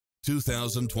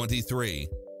2023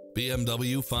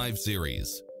 BMW 5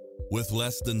 Series. With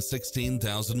less than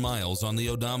 16,000 miles on the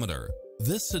odometer,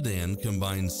 this sedan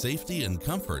combines safety and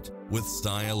comfort with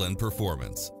style and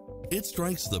performance. It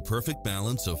strikes the perfect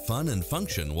balance of fun and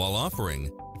function while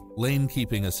offering lane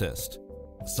keeping assist,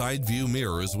 side view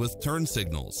mirrors with turn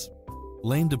signals,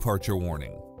 lane departure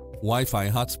warning, Wi-Fi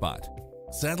hotspot,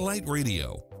 satellite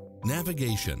radio,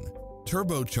 navigation,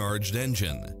 turbocharged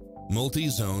engine,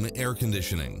 multi-zone air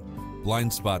conditioning,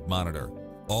 blind spot monitor,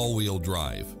 all-wheel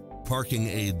drive, parking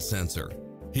aid sensor,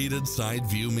 heated side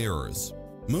view mirrors,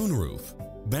 moonroof,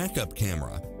 backup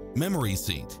camera, memory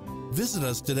seat. Visit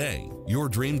us today. Your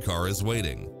dream car is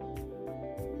waiting.